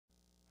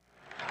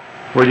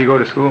Where did you go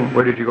to school?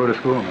 Where did you go to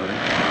school, Mother?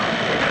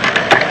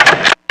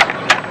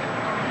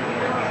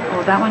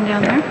 Oh, that one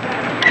down there?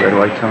 Red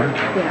lights on?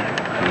 Yeah.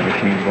 And the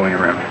machine's going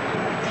around.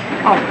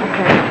 Oh,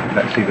 okay.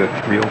 Let's see the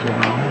wheels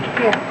around.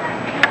 Yeah.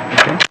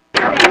 Okay.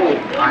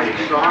 I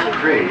saw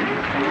Craig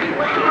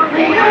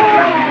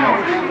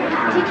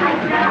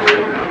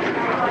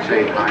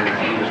say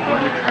he was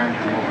going to try and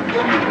come over and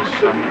see this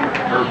Sunday,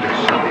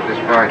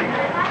 this Friday.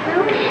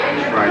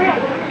 This Friday,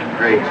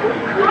 Craig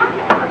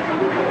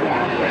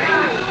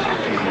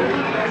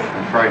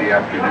on Friday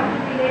afternoon.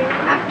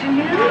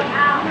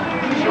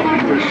 So he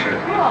was,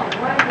 well,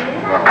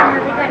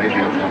 maybe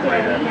he'll come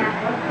right after.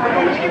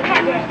 He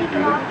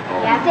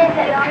said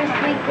that first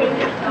week they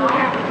used to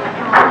have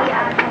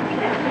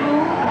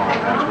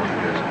That's what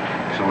it is.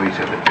 So he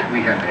said that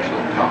we had this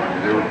little talk.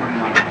 They were putting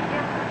on a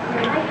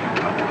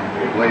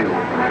play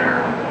over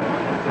there.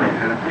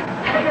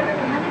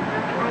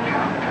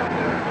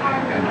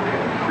 And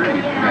pretty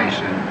nice.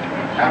 And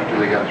after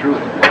they got through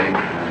with the play,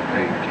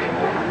 they came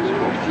over and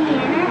spoke.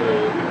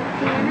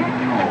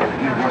 No,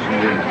 he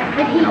wasn't in it.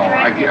 No,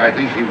 I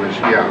think he was,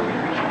 yeah.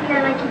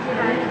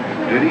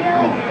 Did he?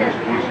 Oh, okay,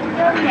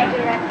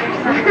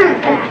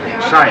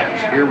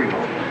 science. Here we go.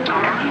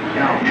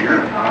 Now,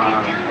 here,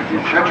 if you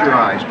shut your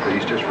eyes,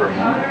 please, just for a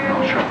moment, and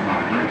I'll shut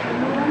mine.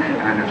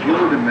 And if you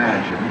would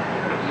imagine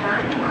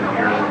that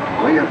you're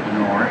way up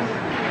north,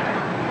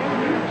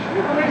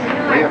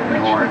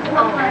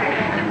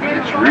 and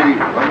it's really,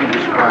 let me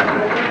describe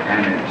it,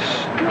 and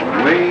it's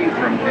away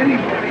from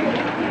anybody.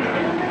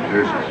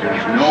 There's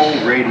no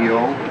radio,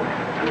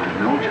 there's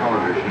no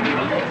television,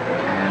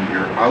 and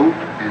you're out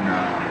in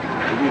a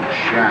little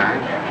shack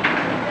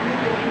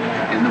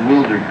in the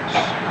wilderness.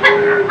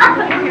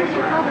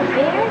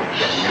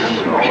 And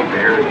with all the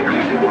bears and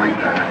everything like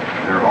that,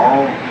 they're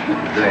all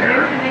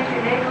there,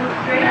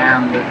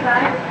 and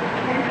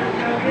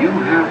you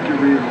have to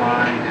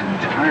rely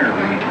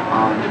entirely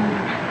on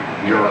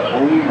your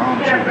own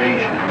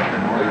observation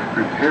in order to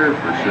prepare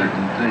for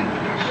certain things.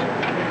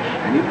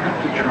 And you have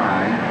to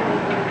try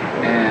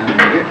and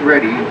get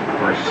ready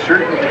for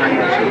certain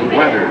kinds of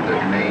weather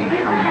that may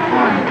come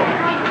upon you.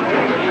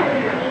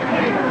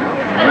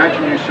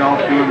 Imagine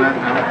yourself doing that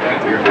now.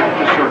 You have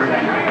to sort of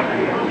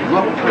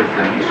look for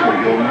things so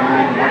you'll know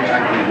what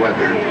type of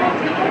weather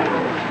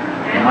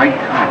might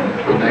come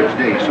the next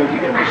day, so you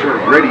can be sort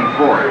of ready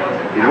for it.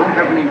 You don't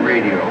have any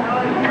radio,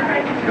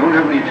 you don't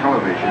have any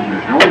television,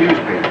 there's no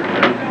newspaper,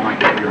 or anything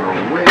like that. You're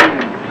away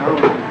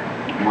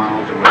 1,000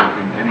 miles away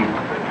from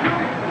anyone.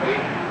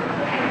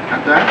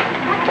 Got that?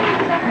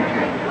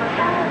 Okay.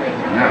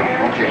 Now,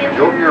 okay,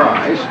 open your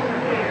eyes,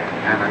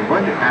 and I'm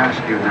going to ask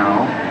you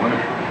now,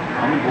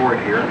 on the board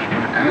here, I'm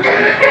going to ask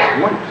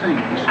you what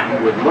things you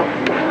would look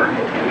for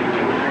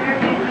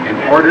in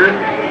order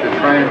to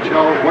try and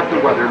tell what the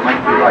weather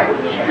might be like.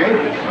 Okay?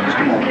 Just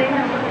a moment.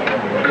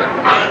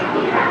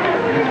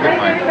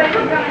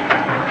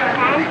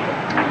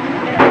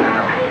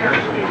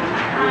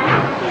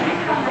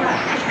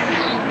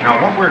 Now,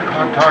 what we're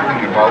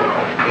talking about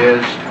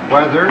is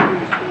weather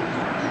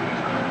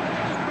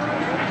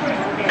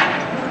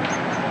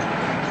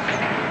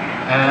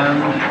and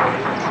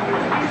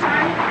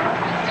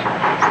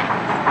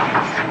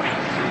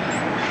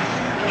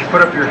did you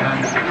put up your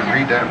hand and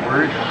read that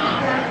word?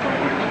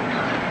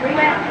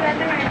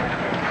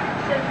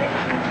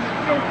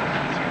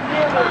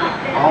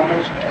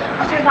 Almost.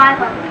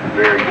 Survival.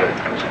 Very good.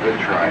 That's a good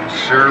try.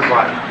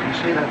 Survival. Can you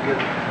say that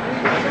good?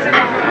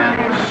 And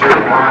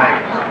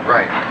survival.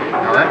 Right.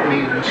 Now that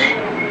means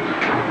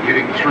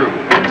getting through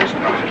this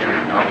stuff.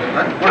 Now,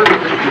 what are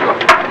the things you look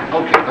for?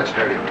 Okay, let's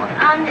start here.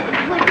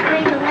 Which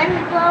way the wind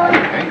is blowing.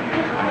 Okay.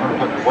 I'm going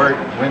to put the word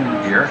wind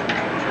here.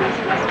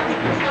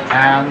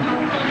 And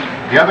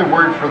the other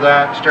word for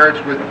that starts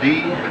with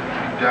D.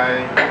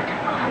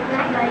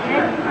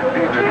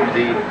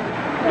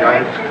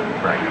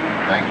 Right.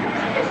 Thank you.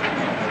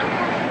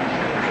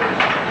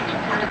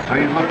 So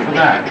you look for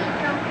that.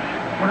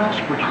 What else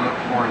would you look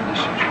for in this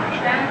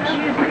situation?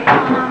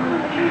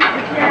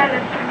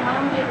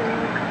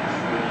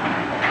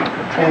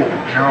 Oh,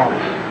 no.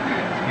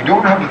 You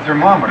don't have a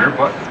thermometer,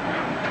 but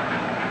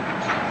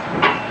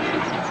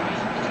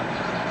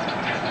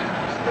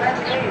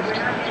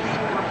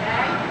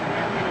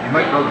you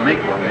might be able to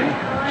make one, eh?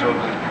 So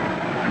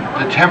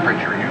the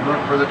temperature, you look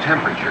for the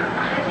temperature.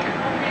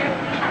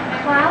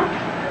 Cloud.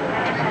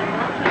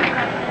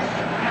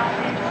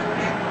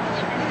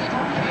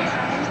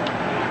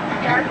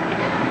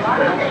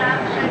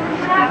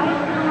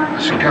 The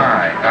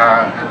sky,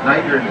 at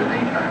night or in the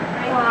daytime?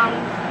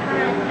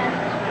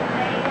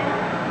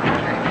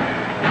 Okay.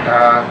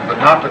 But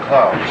not the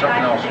clouds,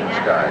 something else in the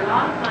sky.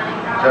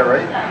 Is that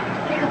right?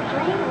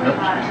 No.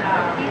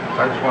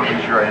 I just want to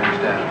be sure I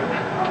understand.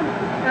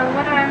 So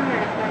what I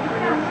meant,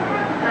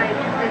 like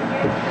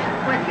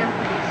what the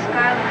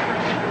sky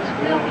looks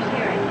like over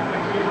here.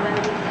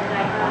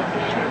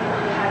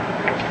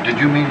 Did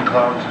you mean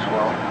clouds as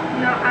well?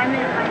 No, I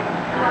meant like,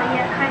 well,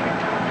 yeah, kind of.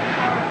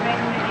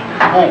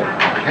 Oh,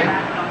 okay.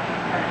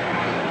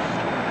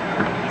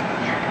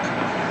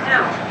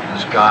 Now. The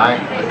sky,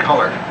 the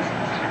color.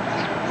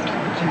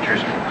 It's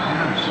interesting.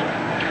 Yes.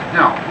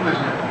 Now, who is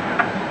it?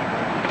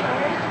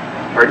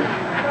 Pardon?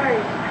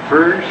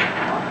 Furs?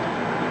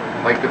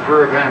 Like the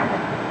fur of animal.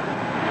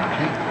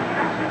 Okay.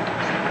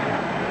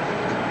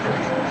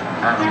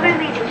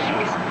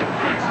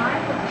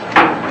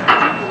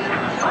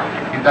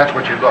 That's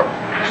what you look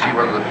to see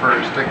whether the fur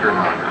is thick or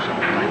not, or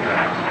something like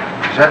that.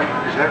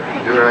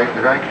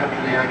 Did I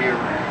capture the idea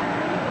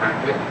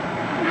correctly?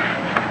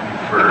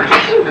 Furs.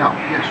 Now,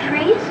 yes.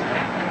 Trees?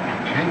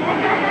 Okay.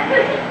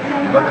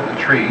 You look at the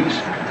trees.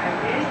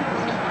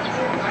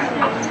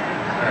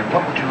 And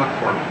what would you look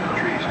for in the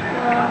trees?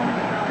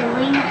 The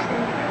leaves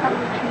and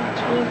color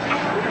changes.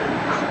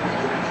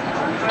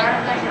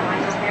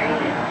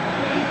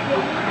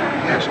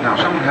 Yes, now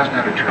someone hasn't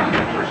had a tree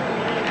first.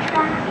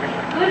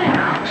 Good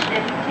enough.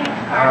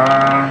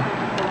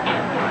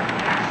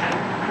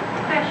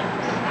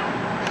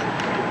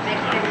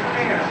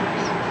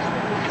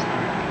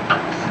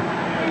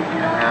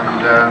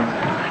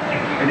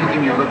 And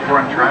anything you look for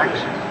on tracks?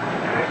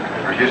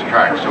 Or just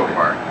tracks so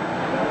far?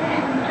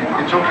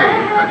 It's okay.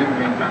 I didn't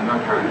mean, I'm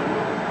not trying to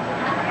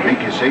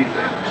make you say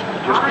things.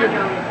 Just that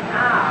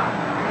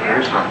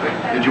there is something.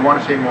 Did you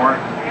want to say more?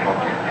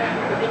 Okay.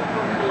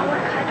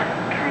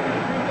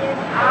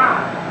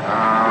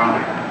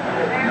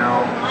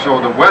 No.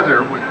 So the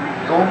weather would,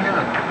 oh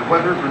yeah, the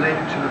weather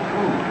related to the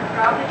food.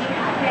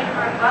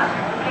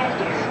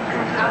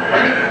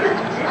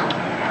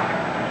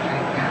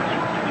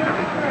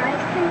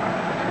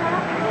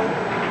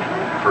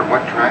 For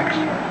what tracks?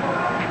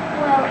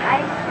 Well,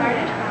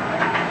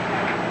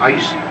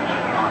 Ice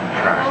on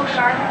tracks.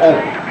 Oh,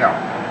 yeah.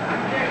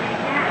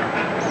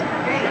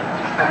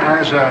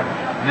 As an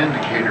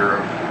indicator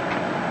of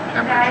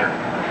temperature.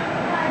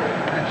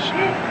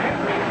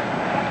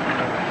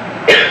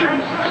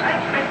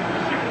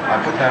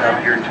 I'll put that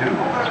up here too.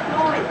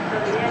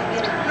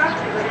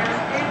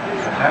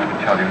 That would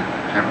tell you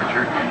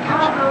temperature.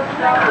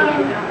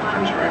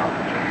 I'm sorry.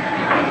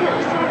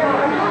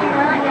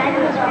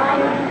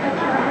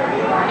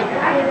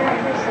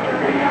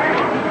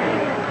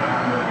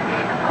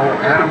 Oh,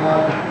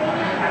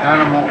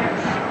 animal,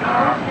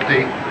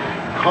 they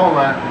call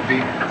that would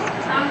be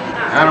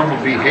animal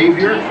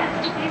behavior.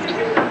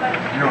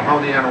 You know, how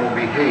the animal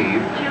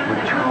behaved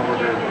would tell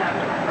whether it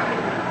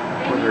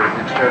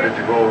started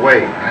to go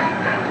away.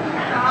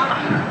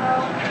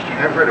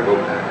 I've read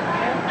about that.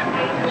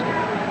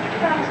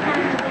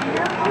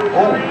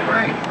 Oh,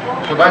 right.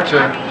 So that's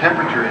a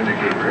temperature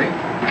indicator, eh?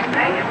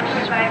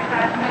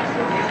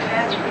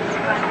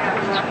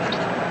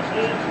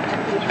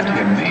 It's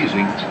pretty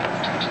amazing.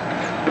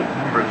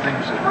 Number of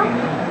things that we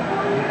know.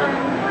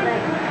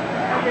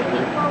 Other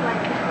people,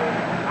 like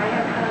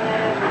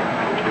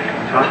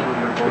Talk a little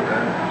bit about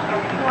that.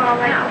 well,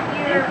 like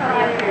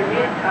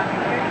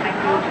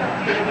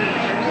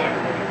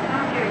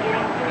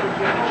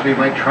So you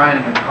might try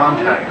and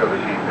contact other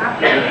people.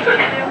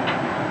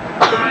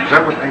 Is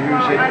that what I hear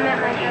you say? I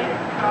meant like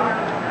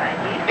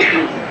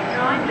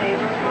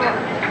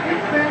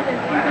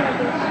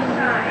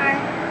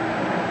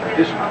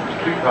Just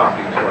keep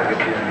talking so I get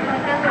the idea.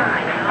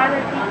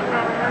 other people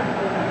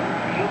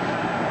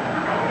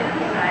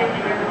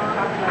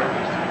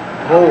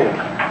Oh,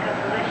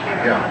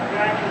 yeah.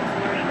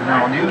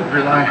 Now, you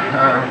rely,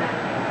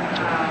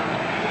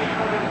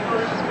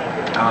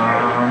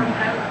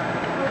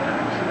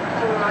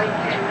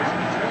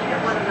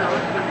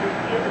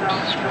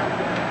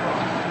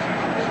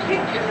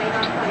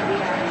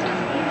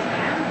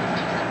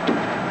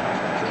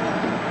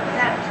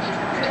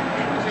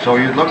 so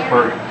you look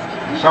for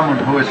someone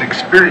who is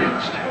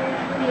experienced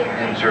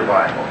in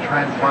survival.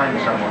 Try and find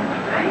someone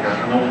like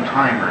an old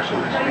timer, so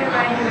to speak,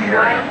 in the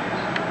area.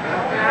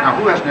 Now,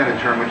 who hasn't had a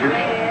turn? Would you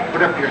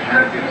put up your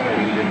hand if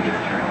you didn't get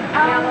a turn?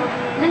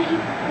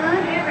 looking for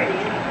food.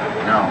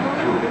 No,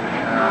 food.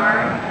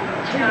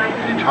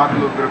 Can you talk a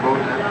little bit about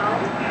that?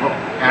 Well,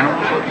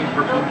 animals looking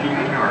for food, you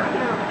mean, or?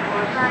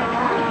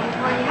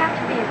 Well, you have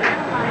to be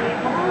around a lot of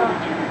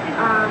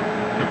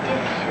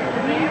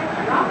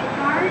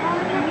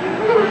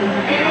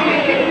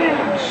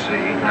Let's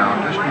see, now,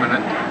 just a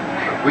minute.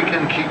 We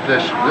can keep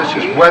this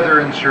is weather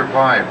and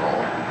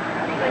survival.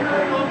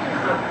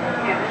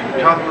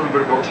 Talk a little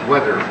bit about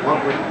weather.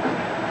 What would...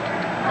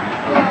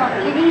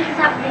 Well, you need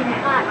something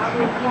hot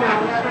to,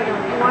 sort of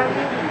warm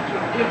it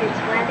if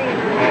it's weather.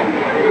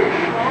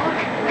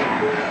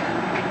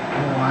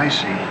 Oh, I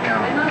see,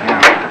 yeah.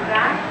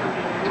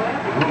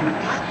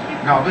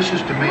 Now, this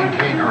is to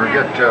maintain or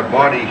get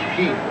body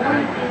heat.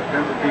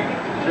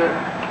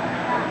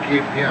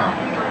 Keep, yeah.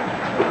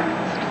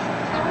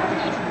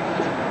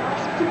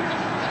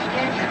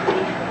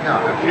 Yeah,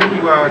 if you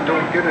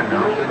don't get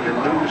enough, then you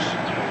lose.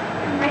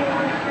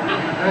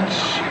 That's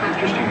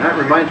interesting. That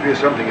reminds me of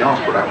something else,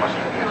 but I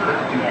mustn't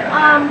do that.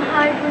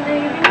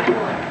 Hibernation.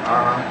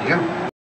 Yeah.